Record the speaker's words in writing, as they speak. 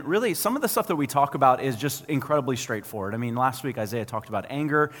Really, some of the stuff that we talk about is just incredibly straightforward. I mean, last week Isaiah talked about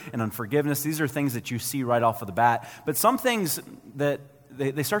anger and unforgiveness. These are things that you see right off of the bat. But some things that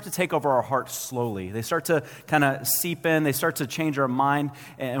they start to take over our hearts slowly. They start to kind of seep in. They start to change our mind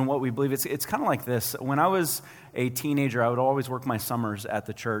and what we believe. It's kind of like this. When I was a teenager, I would always work my summers at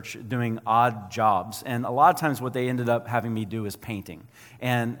the church doing odd jobs. And a lot of times what they ended up having me do is painting.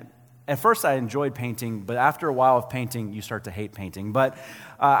 And at first I enjoyed painting, but after a while of painting, you start to hate painting. But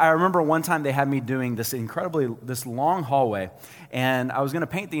I remember one time they had me doing this long hallway, and I was going to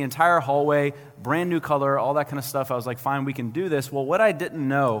paint the entire hallway, brand new color, all that kind of stuff. I was like, fine, we can do this. Well, what I didn't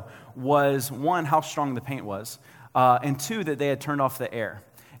know was, one, how strong the paint was, and two, that they had turned off the air.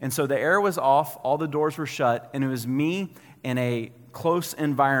 And so the air was off, all the doors were shut, and it was me in a close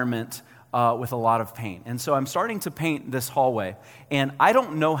environment with a lot of paint. And so I'm starting to paint this hallway, and I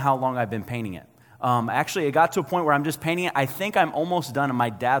don't know how long I've been painting it. Actually, it got to a point where I'm just painting it. I think I'm almost done, and my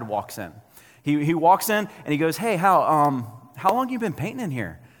dad walks in. He walks in, and he goes, "Hey, how long have you been painting in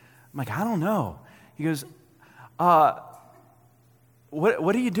here?" I'm like, "I don't know." He goes,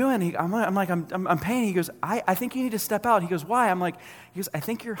 What are you doing?" I'm like, I'm painting. He goes, I think you need to step out. He goes, "Why?" He goes, "I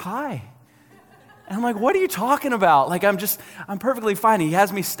think you're high." And I'm like, "What are you talking about?" Like, I'm perfectly fine. He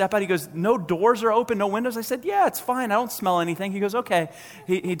has me step out. He goes, "No doors are open, no windows." I said, "Yeah, it's fine. I don't smell anything." He goes, "Okay."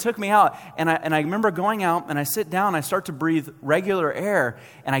 He took me out, and I remember going out, and I sit down, I start to breathe regular air,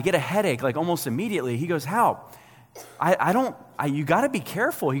 and I get a headache, like almost immediately. He goes, "How?" You got to be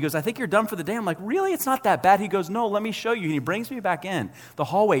careful. He goes, "I think you're done for the day." I'm like, "Really? It's not that bad?" He goes, "No, let me show you." And he brings me back in. The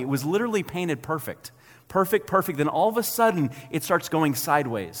hallway was literally painted perfect. Perfect. Then all of a sudden, it starts going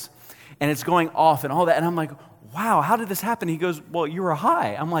sideways. And it's going off and all that. And I'm like, "Wow, how did this happen?" He goes, "Well, you were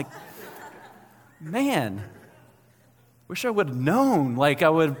high." I'm like, man, wish I would have known. Like, I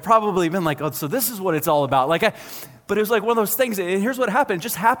would have probably been like, "Oh, so this is what it's all about." But it was like one of those things, and here's what happened. It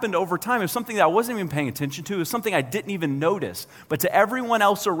just happened over time. It was something that I wasn't even paying attention to. It was something I didn't even notice. But to everyone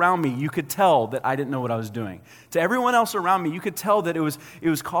else around me, you could tell that I didn't know what I was doing. To everyone else around me, you could tell that it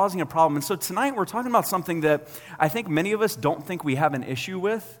was causing a problem. And so tonight we're talking about something that I think many of us don't think we have an issue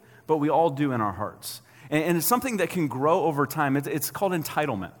with, but we all do in our hearts. And it's something that can grow over time. It's called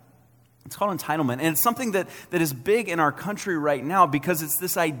entitlement. It's called entitlement. And it's something that is big in our country right now because it's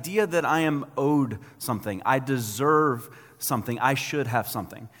this idea that I am owed something. I deserve something. I should have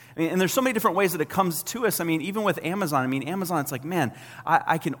something. And there's so many different ways that it comes to us. I mean, even with Amazon. Amazon, it's like, man,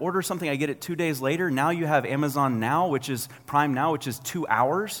 I can order something. I get it 2 days later. Now you have Amazon Now, which is Prime Now, which is 2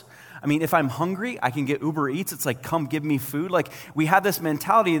 hours. If I'm hungry, I can get Uber Eats. It's like, come give me food. Like, we have this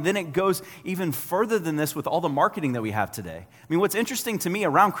mentality, and then it goes even further than this with all the marketing that we have today. What's interesting to me,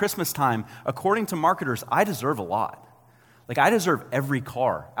 around Christmas time, according to marketers, I deserve a lot. Like, I deserve every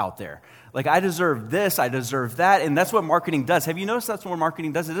car out there. Like, I deserve this, I deserve that, and that's what marketing does. Have you noticed that's what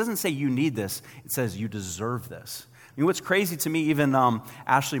marketing does? It doesn't say you need this. It says you deserve this. What's crazy to me, even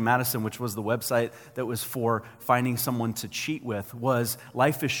Ashley Madison, which was the website that was for finding someone to cheat with, was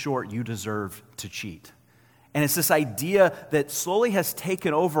life is short, you deserve to cheat. And it's this idea that slowly has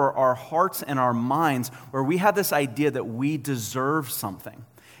taken over our hearts and our minds, where we have this idea that we deserve something.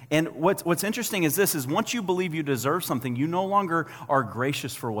 And what's interesting is this, is once you believe you deserve something, you no longer are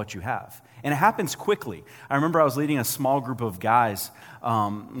gracious for what you have. And it happens quickly. I remember I was leading a small group of guys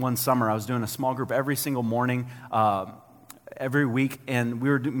one summer. I was doing a small group every single morning, every week, and we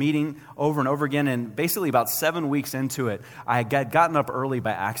were meeting over and over again, and basically about 7 weeks into it, I had gotten up early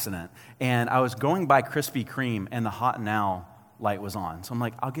by accident, and I was going by Krispy Kreme, and the Hot Now light was on. So I'm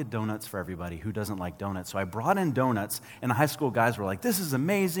like, I'll get donuts for everybody who doesn't like donuts. So I brought in donuts, and the high school guys were like, "This is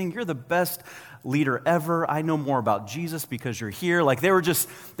amazing. You're the best leader ever. I know more about Jesus because you're here." Like, they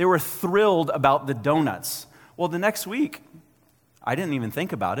were thrilled about the donuts. Well, the next week, I didn't even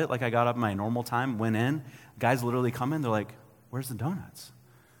think about it. Like, I got up my normal time, went in. Guys literally come in. They're like, "Where's the donuts?"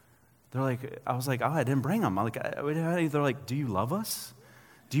 They're like, I was like, "Oh, I didn't bring them." They're like, "Do you love us?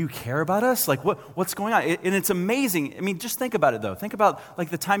 Do you care about us? Like, what's going on?" And it's amazing. Just think about it, though. Think about, like,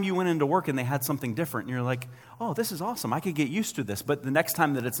 the time you went into work and they had something different. And you're like, "Oh, this is awesome. I could get used to this." But the next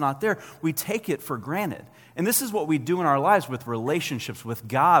time that it's not there, we take it for granted. And this is what we do in our lives with relationships, with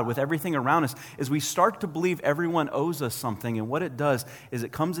God, with everything around us, is we start to believe everyone owes us something. And what it does is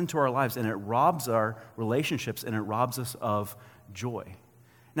it comes into our lives and it robs our relationships and it robs us of joy.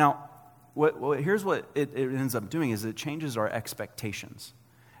 Now, here's what it ends up doing is it changes our expectations.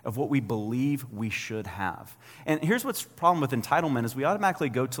 of what we believe we should have. And here's what's the problem with entitlement is we automatically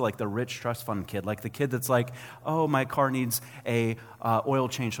go to like the rich trust fund kid, like the kid that's like, oh, my car needs a oil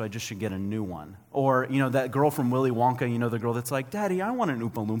change, so I just should get a new one. Or, that girl from Willy Wonka, the girl that's like, Daddy, I want an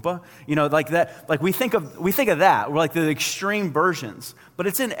Oompa Loompa. Like that, like we think of that. We're like the extreme versions, but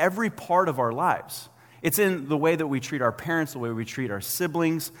it's in every part of our lives. It's in the way that we treat our parents, the way we treat our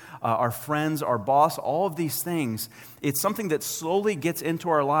siblings, our friends, our boss, all of these things. It's something that slowly gets into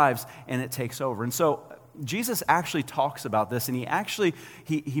our lives and it takes over. And so Jesus actually talks about this, and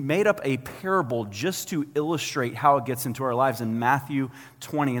he made up a parable just to illustrate how it gets into our lives in Matthew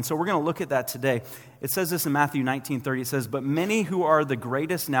 20. And so we're going to look at that today. It says this in Matthew 19:30. It says, "But many who are the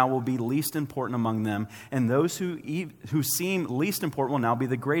greatest now will be least important among them, and those who seem least important will now be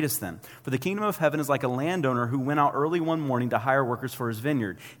the greatest then. For the kingdom of heaven is like a landowner who went out early one morning to hire workers for his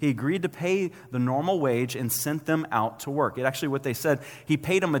vineyard. He agreed to pay the normal wage and sent them out to work." It actually, what they said, he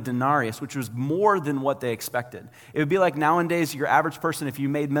paid them a denarius, which was more than what they expected. It would be like nowadays, your average person, if you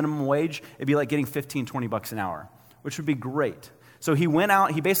made minimum wage, it'd be like getting $15-20 an hour, which would be great. So he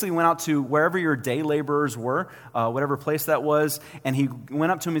basically went out to wherever your day laborers were, whatever place that was, and he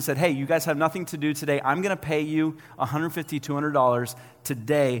went up to them and said, hey, you guys have nothing to do today. I'm going to pay you $150, $200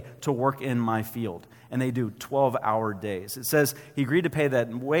 today to work in my field. And they do 12-hour days. It says he agreed to pay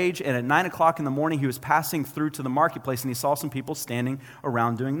that wage, and at 9 o'clock in the morning, he was passing through to the marketplace, and he saw some people standing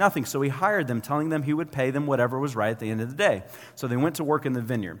around doing nothing. So he hired them, telling them he would pay them whatever was right at the end of the day. So they went to work in the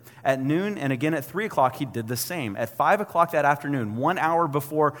vineyard. At noon, and again at 3 o'clock, he did the same. At 5 o'clock that afternoon, 1 hour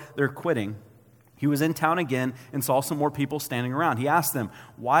before they're quitting, he was in town again and saw some more people standing around. He asked them,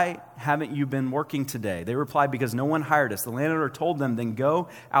 why haven't you been working today? They replied, because no one hired us. The landowner told them, then go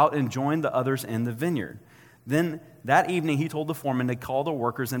out and join the others in the vineyard. Then that evening he told the foreman to call the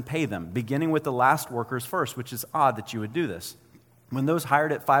workers and pay them, beginning with the last workers first, which is odd that you would do this. When those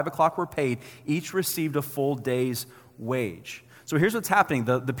hired at 5 o'clock were paid, each received a full day's wage. So here's what's happening.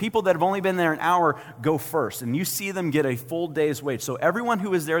 The people that have only been there an hour go first, and you see them get a full day's wage. So everyone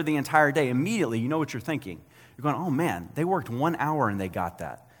who was there the entire day, immediately, you know what you're thinking. You're going, oh man, they worked 1 hour and they got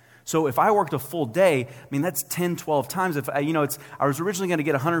that. So if I worked a full day, that's 10, 12 times. If I was originally going to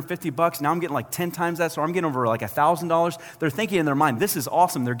get $150, now I'm getting like 10 times that, so I'm getting over like $1,000. They're thinking in their mind, this is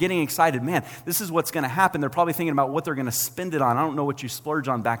awesome. They're getting excited. Man, this is what's going to happen. They're probably thinking about what they're going to spend it on. I don't know what you splurge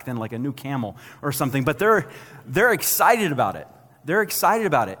on back then, like a new camel or something, but they're excited about it. They're excited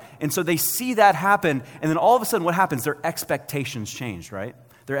about it. And so they see that happen, and then all of a sudden what happens? Their expectations change, right?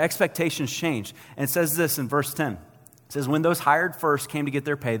 Their expectations change. And it says this in verse 10. It says, when those hired first came to get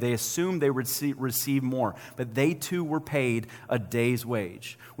their pay, they assumed they would receive more, but they too were paid a day's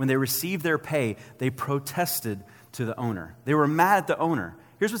wage. When they received their pay, they protested to the owner. They were mad at the owner.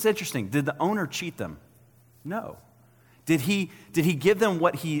 Here's what's interesting. Did the owner cheat them? No. Did he give them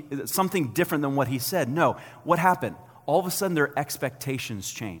something different than what he said? No. What happened? All of a sudden their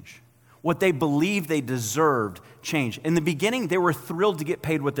expectations change. What they believed they deserved changed. In the beginning, they were thrilled to get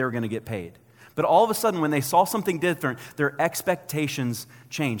paid what they were going to get paid. But all of a sudden, when they saw something different, their expectations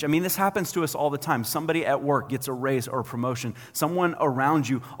change. This happens to us all the time. Somebody at work gets a raise or a promotion. Someone around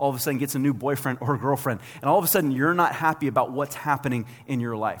you all of a sudden gets a new boyfriend or girlfriend. And all of a sudden, you're not happy about what's happening in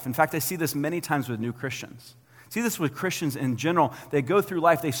your life. In fact, I see this many times with new Christians. See this with Christians in general. They go through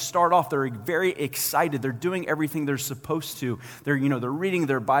life, they start off, they're very excited. They're doing everything they're supposed to. They're reading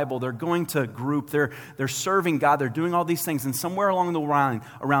their Bible, they're going to group, they're serving God, they're doing all these things. And somewhere along the line,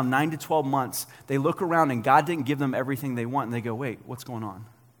 around 9 to 12 months, they look around and God didn't give them everything they want. And they go, wait, what's going on?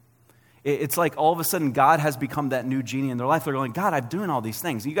 It's like all of a sudden God has become that new genie in their life. They're going, God, I'm doing all these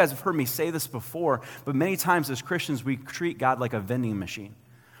things. You guys have heard me say this before, but many times as Christians, we treat God like a vending machine.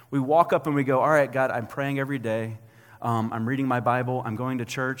 We walk up and we go, all right, God, I'm praying every day. I'm reading my Bible. I'm going to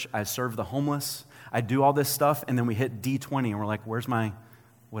church. I serve the homeless. I do all this stuff. And then we hit D20 and we're like, where's my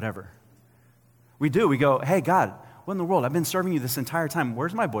whatever? We do. We go, hey, God, what in the world? I've been serving you this entire time.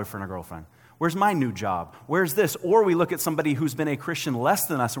 Where's my boyfriend or girlfriend? Where's my new job? Where's this? Or we look at somebody who's been a Christian less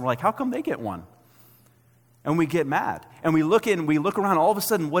than us and we're like, how come they get one? And we get mad. And we look around, all of a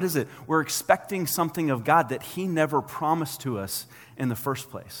sudden, what is it? We're expecting something of God that He never promised to us in the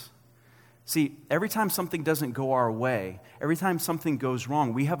first place. See, every time something doesn't go our way, every time something goes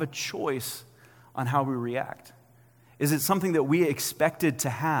wrong, we have a choice on how we react. Is it something that we expected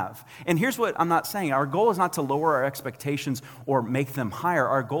to have? And here's what I'm not saying. Our goal is not to lower our expectations or make them higher.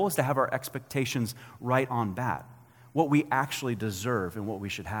 Our goal is to have our expectations right on bat, what we actually deserve and what we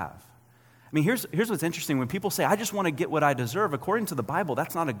should have. Here's what's interesting. When people say, I just want to get what I deserve, according to the Bible,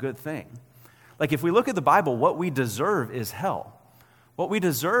 that's not a good thing. Like if we look at the Bible, what we deserve is hell. What we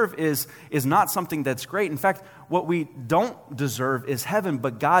deserve is not something that's great. In fact, what we don't deserve is heaven,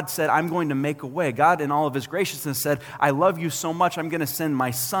 but God said, I'm going to make a way. God, in all of his graciousness, said, I love you so much, I'm going to send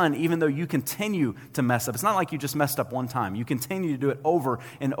my son, even though you continue to mess up. It's not like you just messed up one time. You continue to do it over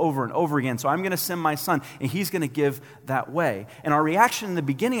and over and over again. So I'm going to send my son, and he's going to give that way. And our reaction in the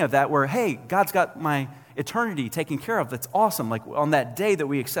beginning of that were, hey, God's got my eternity taken care of. That's awesome. Like on that day that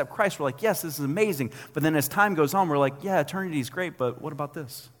we accept Christ, we're like, yes, this is amazing. But then as time goes on, we're like, yeah, eternity is great, but what about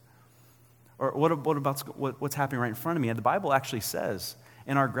this? Or what about what's happening right in front of me? And the Bible actually says,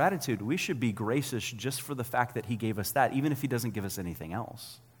 in our gratitude, we should be gracious just for the fact that he gave us that, even if he doesn't give us anything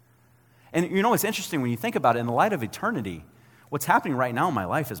else. And you know, it's interesting when you think about it, in the light of eternity, what's happening right now in my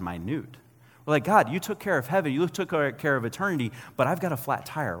life is minute. We're like, God, you took care of heaven, you took care of eternity, but I've got a flat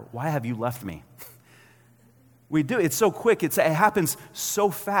tire. Why have you left me? We do. It's so quick. It happens so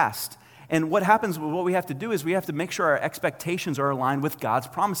fast. And what happens, what we have to do is we have to make sure our expectations are aligned with God's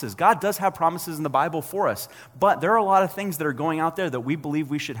promises. God does have promises in the Bible for us, but there are a lot of things that are going out there that we believe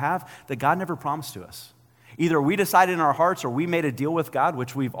we should have that God never promised to us. Either we decided in our hearts or we made a deal with God,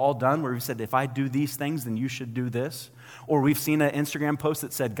 which we've all done, where we said, if I do these things, then you should do this. Or we've seen an Instagram post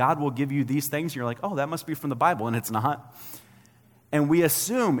that said, God will give you these things. And you're like, oh, that must be from the Bible, and it's not. And we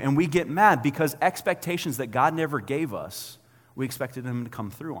assume and we get mad because expectations that God never gave us, we expected him to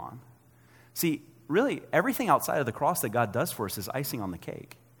come through on. See, really, everything outside of the cross that God does for us is icing on the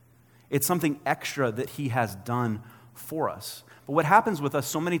cake. It's something extra that he has done for us. But what happens with us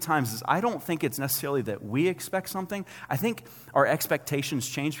so many times is I don't think it's necessarily that we expect something. I think our expectations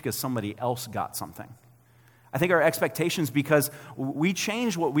change because somebody else got something. I think our expectations because we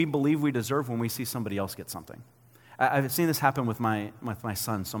change what we believe we deserve when we see somebody else get something. I've seen this happen with my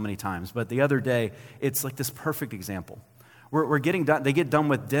son so many times, but the other day, it's like this perfect example. We're getting done, they get done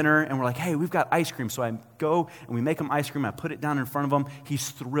with dinner, and we're like, hey, we've got ice cream. So I go, and we make him ice cream. I put it down in front of him.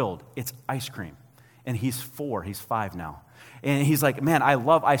 He's thrilled. It's ice cream. And he's 4. He's 5 now. And he's like, man, I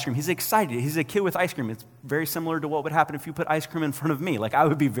love ice cream. He's excited. He's a kid with ice cream. It's very similar to what would happen if you put ice cream in front of me. Like, I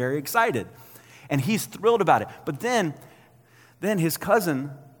would be very excited. And he's thrilled about it. But then his cousin,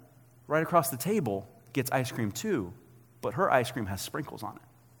 right across the table, gets ice cream too, but her ice cream has sprinkles on it.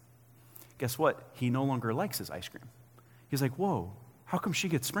 Guess what? He no longer likes his ice cream. He's like, whoa, how come she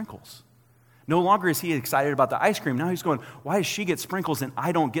gets sprinkles? No longer is he excited about the ice cream. Now he's going, why does she get sprinkles and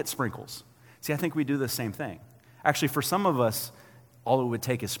I don't get sprinkles? See, I think we do the same thing. Actually, for some of us, all it would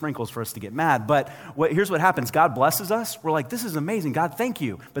take is sprinkles for us to get mad. But here's what happens. God blesses us. We're like, this is amazing. God, thank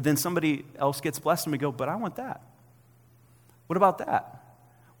you. But then somebody else gets blessed and we go, but I want that. What about that?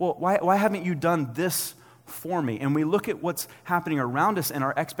 Well, why haven't you done this for me? And we look at what's happening around us and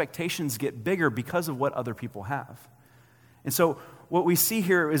our expectations get bigger because of what other people have. And so what we see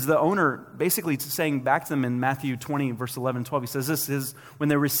here is the owner basically saying back to them in Matthew 20, verse 11, 12. He says this is, when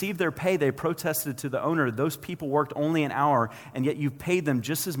they received their pay, they protested to the owner, those people worked only an hour, and yet you paid them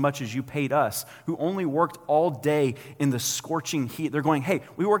just as much as you paid us, who only worked all day in the scorching heat. They're going, hey,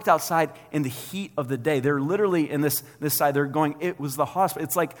 we worked outside in the heat of the day. They're literally in this side, they're going, it was the hospital.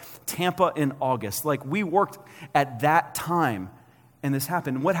 It's like Tampa in August. Like we worked at that time, and this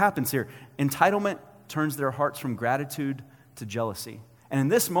happened. What happens here? Entitlement turns their hearts from gratitude to jealousy. And in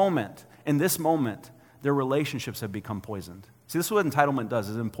this moment, their relationships have become poisoned. See, this is what entitlement does,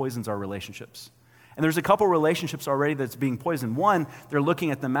 is it poisons our relationships. And there's a couple relationships already that's being poisoned. One, they're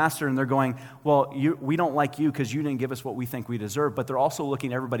looking at the master and they're going, well, we don't like you because you didn't give us what we think we deserve. But they're also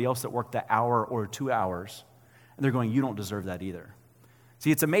looking at everybody else that worked that hour or 2 hours. And they're going, you don't deserve that either.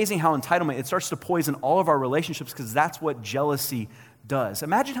 See, it's amazing how entitlement, it starts to poison all of our relationships because that's what jealousy does.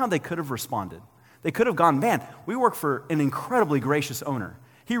 Imagine how they could have responded. They could have gone, man, we work for an incredibly gracious owner.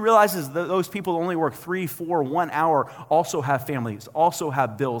 He realizes that those people only work 3, 4, 1 hour, also have families, also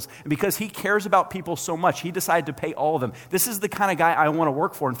have bills. And because he cares about people so much, he decided to pay all of them. This is the kind of guy I want to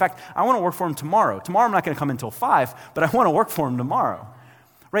work for. In fact, I want to work for him tomorrow. Tomorrow I'm not going to come until 5, but I want to work for him tomorrow.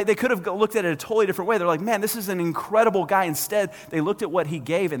 Right? They could have looked at it a totally different way. They're like, man, this is an incredible guy. Instead, they looked at what he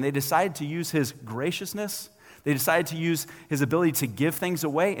gave and they decided to use his graciousness. They decided to use his ability to give things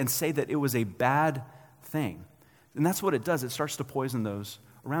away and say that it was a bad thing. And that's what it does. It starts to poison those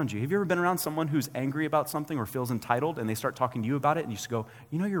around you. Have you ever been around someone who's angry about something or feels entitled and they start talking to you about it and you just go,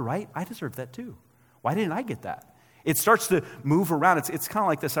 you know, you're right. I deserve that too. Why didn't I get that? It starts to move around. It's kind of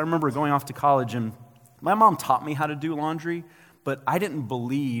like this. I remember going off to college and my mom taught me how to do laundry, but I didn't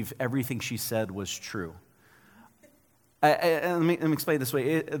believe everything she said was true. Let me explain it this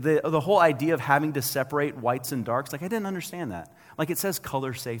way. The whole idea of having to separate whites and darks, like I didn't understand that. Like it says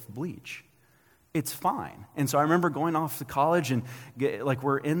color safe bleach. It's fine. And so I remember going off to college and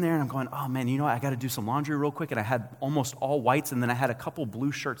we're in there and I'm going, oh man, I got to do some laundry real quick. And I had almost all whites and then I had a couple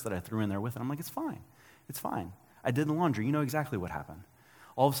blue shirts that I threw in there with it. I'm like, it's fine. It's fine. I did the laundry. You know exactly what happened.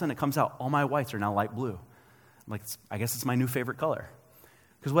 All of a sudden it comes out, all my whites are now light blue. I'm like, I guess it's my new favorite color.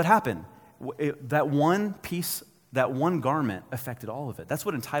 Because what happened? That one piece, that one garment affected all of it. That's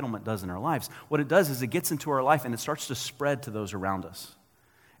what entitlement does in our lives. What it does is it gets into our life and it starts to spread to those around us.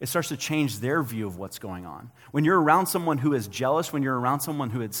 It starts to change their view of what's going on. When you're around someone who is jealous, when you're around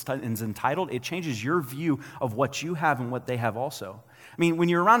someone who is entitled, it changes your view of what you have and what they have also. I mean, when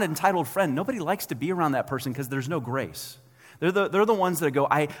you're around an entitled friend, nobody likes to be around that person because there's no grace. They're the ones that go,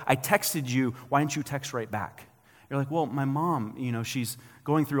 I texted you, why didn't you text right back? You're like, well, my mom, she's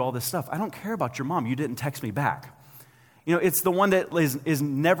going through all this stuff. I don't care about your mom. You didn't text me back. It's the one that is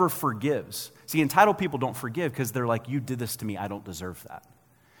never forgives. See, entitled people don't forgive because they're like, you did this to me. I don't deserve that.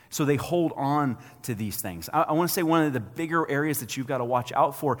 So they hold on to these things. I want to say one of the bigger areas that you've got to watch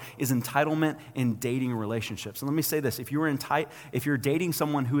out for is entitlement in dating relationships. And let me say this, if you're dating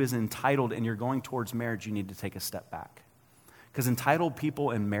someone who is entitled and you're going towards marriage, you need to take a step back. Because entitled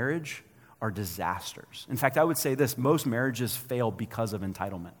people in marriage are disasters. In fact, I would say this, most marriages fail because of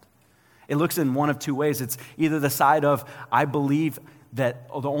entitlement. It looks in one of two ways. It's either the side of, I believe that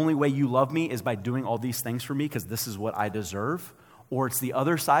the only way you love me is by doing all these things for me because this is what I deserve. Or it's the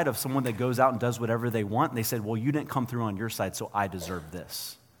other side of someone that goes out and does whatever they want. And they said, well, you didn't come through on your side, so I deserve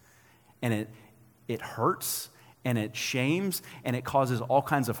this. And it hurts, and it shames, and it causes all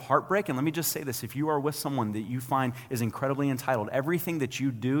kinds of heartbreak. And let me just say this. If you are with someone that you find is incredibly entitled, everything that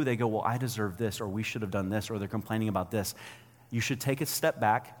you do, they go, well, I deserve this, or we should have done this, or they're complaining about this. You should take a step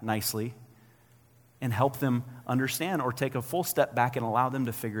back nicely and help them understand, or take a full step back and allow them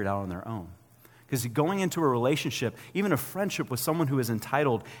to figure it out on their own. Because going into a relationship, even a friendship with someone who is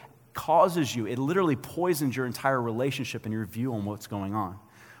entitled, causes you, it literally poisons your entire relationship and your view on what's going on.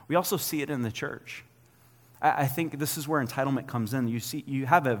 We also see it in the church. I think this is where entitlement comes in. You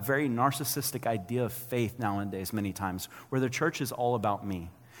have a very narcissistic idea of faith nowadays many times, where the church is all about me.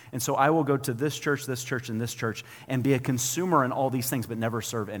 And so I will go to this church, and this church, and be a consumer in all these things, but never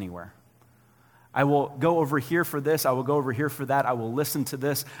serve anywhere. I will go over here for this, I will go over here for that, I will listen to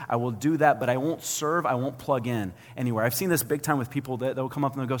this, I will do that, but I won't serve, I won't plug in anywhere. I've seen this big time with people that will come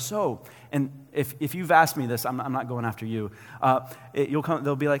up and they'll go, and if you've asked me this, I'm not going after you,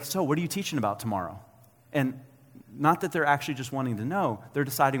 they'll be like, so what are you teaching about tomorrow? And not that they're actually just wanting to know, they're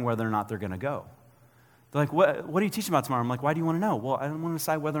deciding whether or not they're going to go. They're like, what are you teaching about tomorrow? I'm like, why do you want to know? Well, I don't want to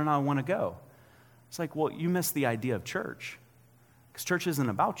decide whether or not I want to go. It's like, well, you missed the idea of church, because church isn't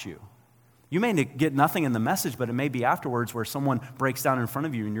about you. You may get nothing in the message, but it may be afterwards where someone breaks down in front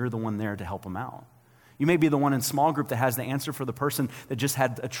of you and you're the one there to help them out. You may be the one in small group that has the answer for the person that just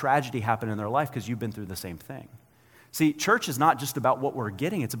had a tragedy happen in their life because you've been through the same thing. See, church is not just about what we're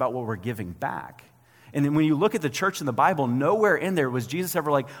getting, it's about what we're giving back. And then when you look at the church in the Bible, nowhere in there was Jesus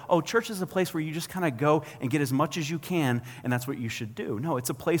ever like, oh, church is a place where you just kind of go and get as much as you can, and that's what you should do. No, it's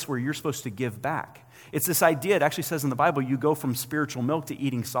a place where you're supposed to give back. It's this idea, it actually says in the Bible, you go from spiritual milk to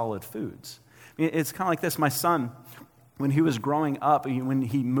eating solid foods. I mean, it's kind of like this. My son, when he was growing up, when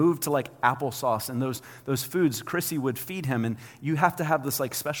he moved to like applesauce and those foods, Chrissy would feed him, and you have to have this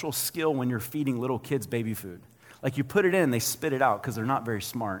like special skill when you're feeding little kids baby food. Like you put it in, they spit it out because they're not very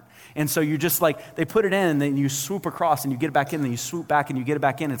smart. And so you just like, they put it in, and then you swoop across and you get it back in, and then you swoop back and you get it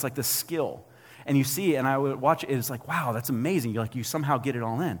back in. It's like this skill. And you see it, and I would watch it, it's like, wow, that's amazing. You somehow get it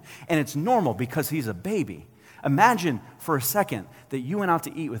all in. And it's normal because he's a baby. Imagine for a second that you went out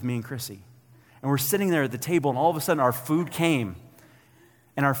to eat with me and Chrissy. And we're sitting there at the table, and all of a sudden our food came.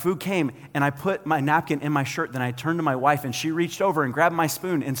 And I put my napkin in my shirt. Then I turned to my wife, and she reached over and grabbed my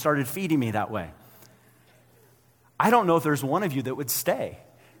spoon and started feeding me that way. I don't know if there's one of you that would stay.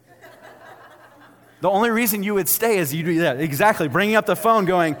 The only reason you would stay is you do that. Exactly. Bringing up the phone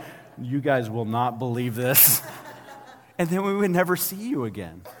going, you guys will not believe this. And then we would never see you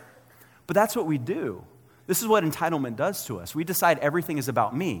again. But that's what we do. This is what entitlement does to us. We decide everything is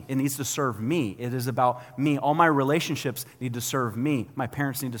about me. It needs to serve me. It is about me. All my relationships need to serve me. My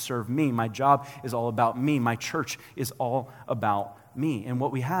parents need to serve me. My job is all about me. My church is all about me. And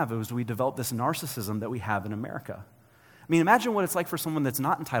what we have is we develop this narcissism that we have in America. I mean, imagine what it's like for someone that's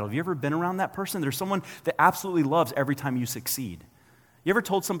not entitled. Have you ever been around that person? There's someone that absolutely loves every time you succeed. You ever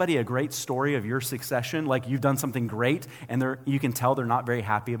told somebody a great story of your succession, like you've done something great, and you can tell they're not very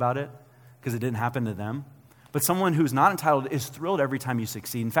happy about it because it didn't happen to them? But someone who's not entitled is thrilled every time you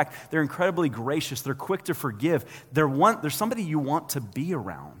succeed. In fact, they're incredibly gracious. They're quick to forgive. There's somebody you want to be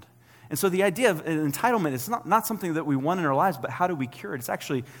around. And so the idea of entitlement is not something that we want in our lives, but how do we cure it?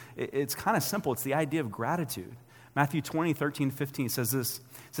 It's kind of simple. It's the idea of gratitude. Matthew 20:13-15 says this.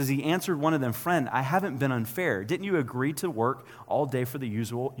 It says, he answered one of them, friend, I haven't been unfair. Didn't you agree to work all day for the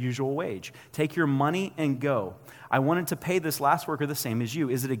usual wage? Take your money and go. I wanted to pay this last worker the same as you.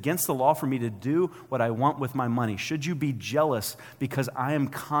 Is it against the law for me to do what I want with my money? Should you be jealous because I am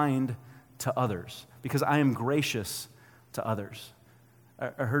kind to others, because I am gracious to others?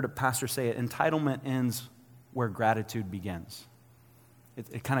 I heard a pastor say it, entitlement ends where gratitude begins.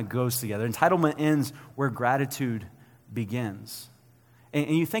 It kind of goes together. Entitlement ends where gratitude begins.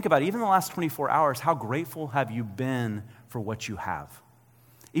 And you think about it, even the last 24 hours, how grateful have you been for what you have?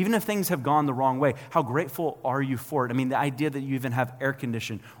 Even if things have gone the wrong way, how grateful are you for it? I mean, the idea that you even have air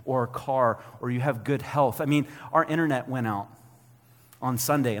conditioning or a car or you have good health. I mean, our internet went out on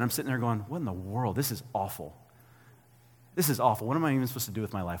Sunday, and I'm sitting there going, what in the world? This is awful. This is awful. What am I even supposed to do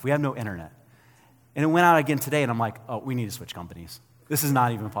with my life? We have no internet. And it went out again today, and I'm like, oh, we need to switch companies. This is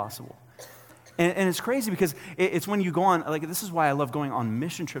not even possible. And it's crazy because it's when you go on, like this is why I love going on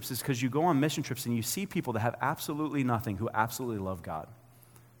mission trips, is because you go on mission trips and you see people that have absolutely nothing who absolutely love God.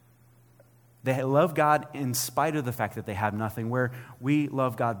 They love God in spite of the fact that they have nothing, where we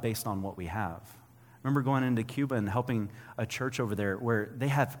love God based on what we have. I remember going into Cuba and helping a church over there where they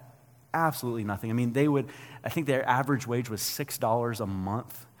have absolutely nothing. I mean, I think their average wage was $6 a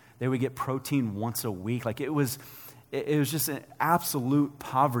month. They would get protein once a week. Like it was just an absolute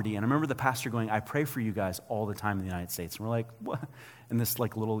poverty. And I remember the pastor going, I pray for you guys all the time in the United States. And we're like, what? And this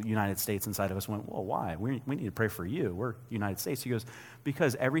like little United States inside of us went, well, why? We need to pray for you. We're United States. He goes,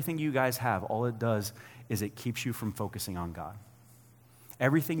 because everything you guys have, all it does is it keeps you from focusing on God.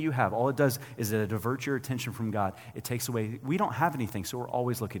 Everything you have, all it does is it diverts your attention from God. It takes away, we don't have anything, so we're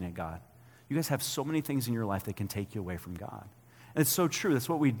always looking at God. You guys have so many things in your life that can take you away from God. And it's so true. That's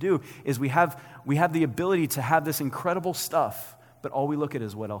what we do, is we have the ability to have this incredible stuff, but all we look at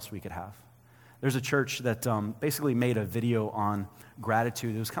is what else we could have. There's a church that basically made a video on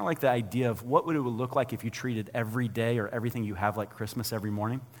gratitude. It was kind of like the idea of what would it look like if you treated every day or everything you have like Christmas every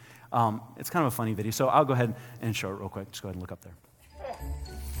morning. It's kind of a funny video, so I'll go ahead and show it real quick. Just go ahead and look up there.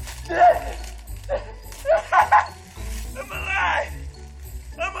 I'm alive!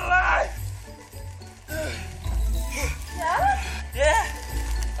 I'm alive! Yeah? Yeah!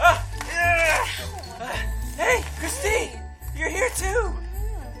 Yeah! Hey, Christine! You're here too!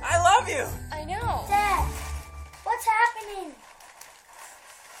 I love you! I know. Dad, what's happening?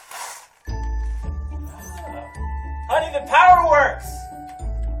 Honey, the power works!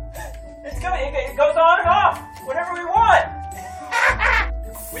 It's coming, it goes on and off whenever we want!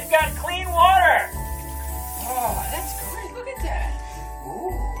 We've got clean water! Oh, that's great, look at that!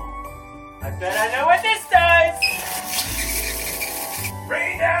 Ooh, I bet I know what this does!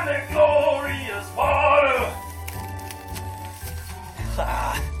 Rain down the glorious water!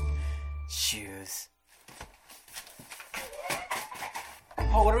 Ah, shoes.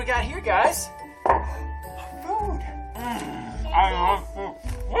 Oh, what do we got here, guys? Food! I love food.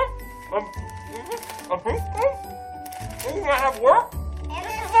 A beef steak? You might have work?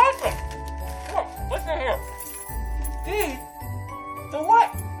 This is awesome! Come on, listen here. Dee, the what?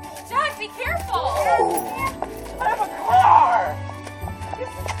 Jack, be careful! I have a car! This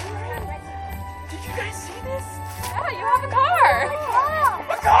is great. Did you guys see this? Yeah, you have a car!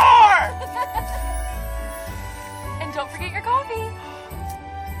 A car! And don't forget your coffee.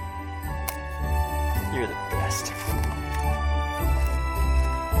 You're the best.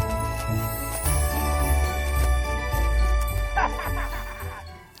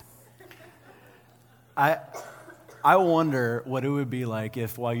 I wonder what it would be like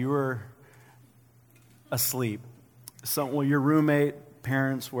if while you were asleep, your roommate,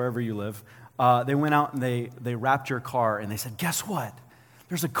 parents, wherever you live, they went out and they wrapped your car and they said, guess what?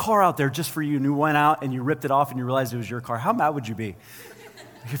 There's a car out there just for you. And you went out and you ripped it off and you realized it was your car. How mad would you be?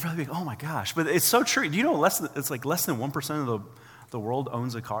 You'd probably be, oh my gosh. But it's so true. Do you know it's like less than 1% of the world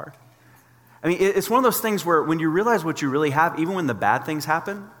owns a car? I mean, it's one of those things where when you realize what you really have, even when the bad things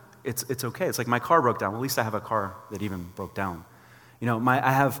happen, it's okay. It's like my car broke down. Well, at least I have a car that even broke down. You know,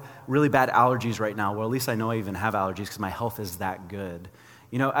 I have really bad allergies right now. Well, at least I know I even have allergies because my health is that good.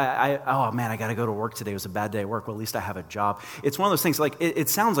 You know, oh man, I got to go to work today. It was a bad day at work. Well, at least I have a job. It's one of those things, like, it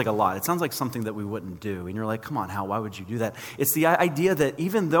sounds like a lot. It sounds like something that we wouldn't do. And you're like, come on, Hal, why would you do that? It's the idea that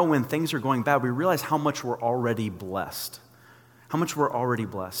even though when things are going bad, we realize how much we're already blessed. How much we're already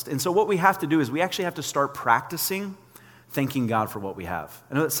blessed. And so what we have to do is we actually have to start practicing thanking God for what we have.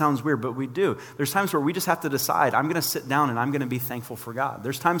 I know that sounds weird, but we do. There's times where we just have to decide, I'm going to sit down and I'm going to be thankful for God.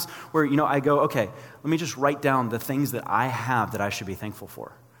 There's times where, I go, okay, let me just write down the things that I have that I should be thankful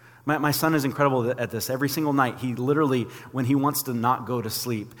for. My son is incredible at this. Every single night, he literally, when he wants to not go to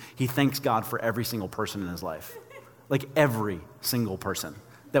sleep, he thanks God for every single person in his life. Like every single person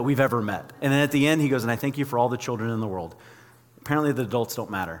that we've ever met. And then at the end, he goes, and I thank you for all the children in the world. Apparently the adults don't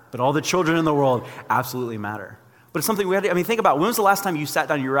matter, but all the children in the world absolutely matter. But it's something we had to, think about, when was the last time you sat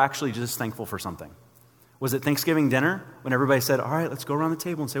down and you were actually just thankful for something? Was it Thanksgiving dinner when everybody said, all right, let's go around the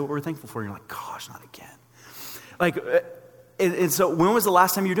table and say what we're thankful for? And you're like, gosh, not again. And so when was the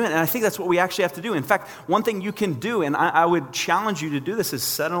last time you were doing it? And I think that's what we actually have to do. In fact, one thing you can do, and I would challenge you to do this, is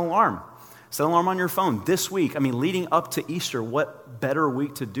set an alarm. Set an alarm on your phone this week. Leading up to Easter, what better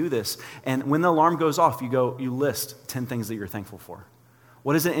week to do this? And when the alarm goes off, you list 10 things that you're thankful for.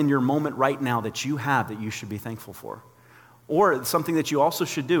 What is it in your moment right now that you have that you should be thankful for? Or something that you also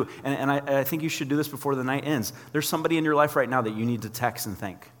should do, and I think you should do this before the night ends. There's somebody in your life right now that you need to text and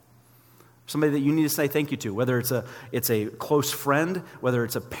thank. Somebody that you need to say thank you to, whether it's a close friend, whether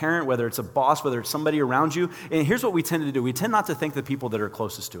it's a parent, whether it's a boss, whether it's somebody around you. And here's what we tend to do. We tend not to thank the people that are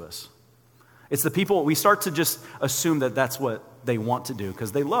closest to us. It's the people, we start to just assume that that's what they want to do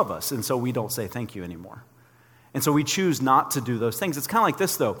because they love us, and so we don't say thank you anymore. And so we choose not to do those things. It's kind of like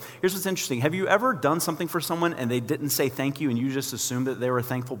this, though. Here's what's interesting. Have you ever done something for someone and they didn't say thank you and you just assumed that they were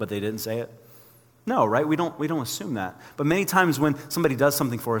thankful but they didn't say it? No, right? We don't assume that. But many times when somebody does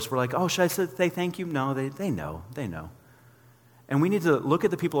something for us, we're like, oh, should I say thank you? No, they know. And we need to look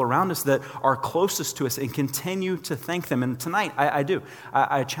at the people around us that are closest to us and continue to thank them. And tonight, I do.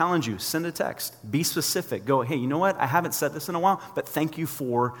 I challenge you, send a text. Be specific. Go, hey, you know what? I haven't said this in a while, but thank you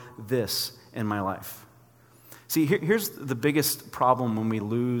for this in my life. See, here's the biggest problem when we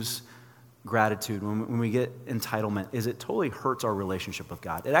lose gratitude, when we get entitlement, is it totally hurts our relationship with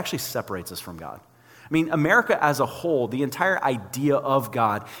God. It actually separates us from God. America as a whole, the entire idea of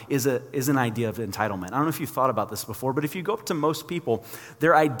God is an idea of entitlement. I don't know if you've thought about this before, but if you go up to most people,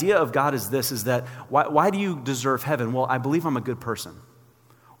 their idea of God is this, is that, why do you deserve heaven? Well, I believe I'm a good person.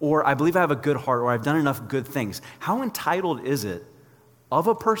 Or I believe I have a good heart, or I've done enough good things. How entitled is it of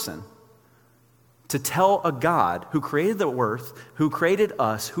a person to tell a God who created the earth, who created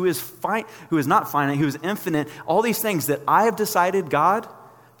us, who is not finite, who is infinite, all these things that I have decided, God,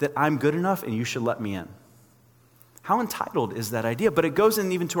 that I'm good enough and you should let me in? How entitled is that idea? But it goes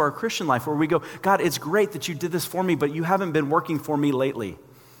in even to our Christian life where we go, God, it's great that you did this for me, but you haven't been working for me lately.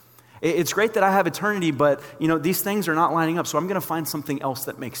 It's great that I have eternity, but these things are not lining up, so I'm going to find something else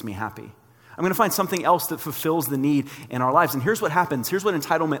that makes me happy. I'm going to find something else that fulfills the need in our lives. And here's what happens. Here's what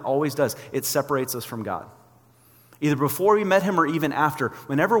entitlement always does. It separates us from God. Either before we met him or even after,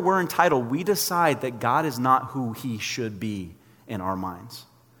 whenever we're entitled, we decide that God is not who he should be in our minds.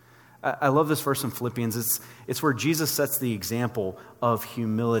 I love this verse in Philippians. It's where Jesus sets the example of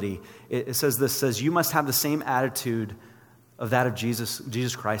humility. It says, you must have the same attitude of that of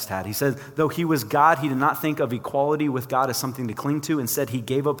Jesus Christ had. He said, though he was God, he did not think of equality with God as something to cling to. Instead, he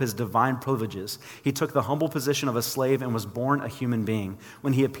gave up his divine privileges. He took the humble position of a slave and was born a human being.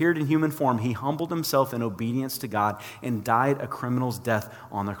 When he appeared in human form, he humbled himself in obedience to God and died a criminal's death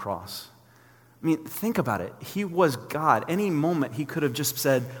on the cross. Think about it. He was God. Any moment he could have just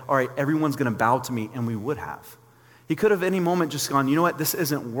said, all right, everyone's going to bow to me, and we would have. He could have any moment just gone, you know what, this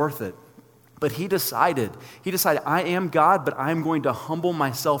isn't worth it. But he decided, I am God, but I'm going to humble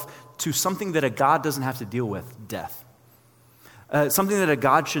myself to something that a God doesn't have to deal with, death. Something that a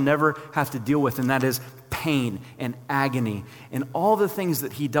God should never have to deal with, and that is pain and agony and all the things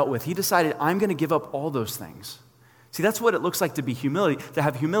that he dealt with. He decided, I'm going to give up all those things. See, that's what it looks like to be humility, to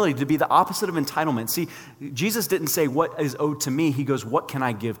have humility, to be the opposite of entitlement. See, Jesus didn't say what is owed to me. He goes, what can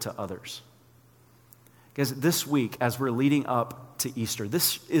I give to others? Guys, this week, as we're leading up to Easter,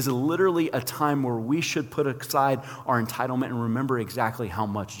 this is literally a time where we should put aside our entitlement and remember exactly how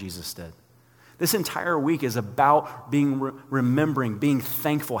much Jesus did. This entire week is about remembering, being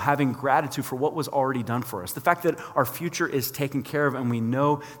thankful, having gratitude for what was already done for us. The fact that our future is taken care of and we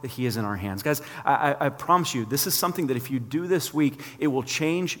know that he is in our hands. Guys, I promise you, this is something that if you do this week, it will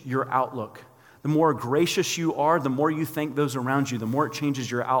change your outlook. The more gracious you are, the more you thank those around you, the more it changes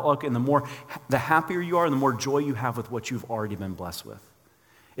your outlook, and the happier you are, the more joy you have with what you've already been blessed with.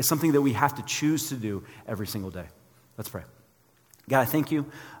 It's something that we have to choose to do every single day. Let's pray. God, I thank you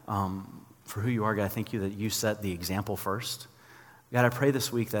for who you are. God, I thank you that you set the example first. God, I pray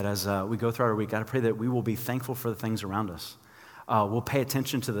this week that as we go through our week, God, I pray that we will be thankful for the things around us. We'll pay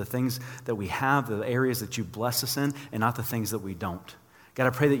attention to the things that we have, the areas that you bless us in, and not the things that we don't. God,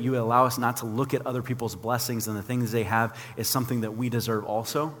 I pray that you allow us not to look at other people's blessings and the things they have as something that we deserve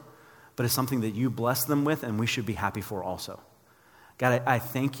also, but as something that you bless them with and we should be happy for also. God, I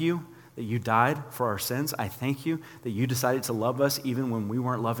thank you that that you died for our sins. I thank you that you decided to love us even when we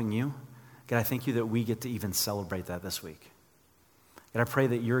weren't loving you. God, I thank you that we get to even celebrate that this week. God, I pray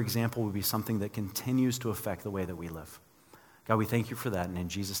that your example would be something that continues to affect the way that we live. God, we thank you for that, and in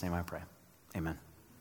Jesus' name I pray. Amen.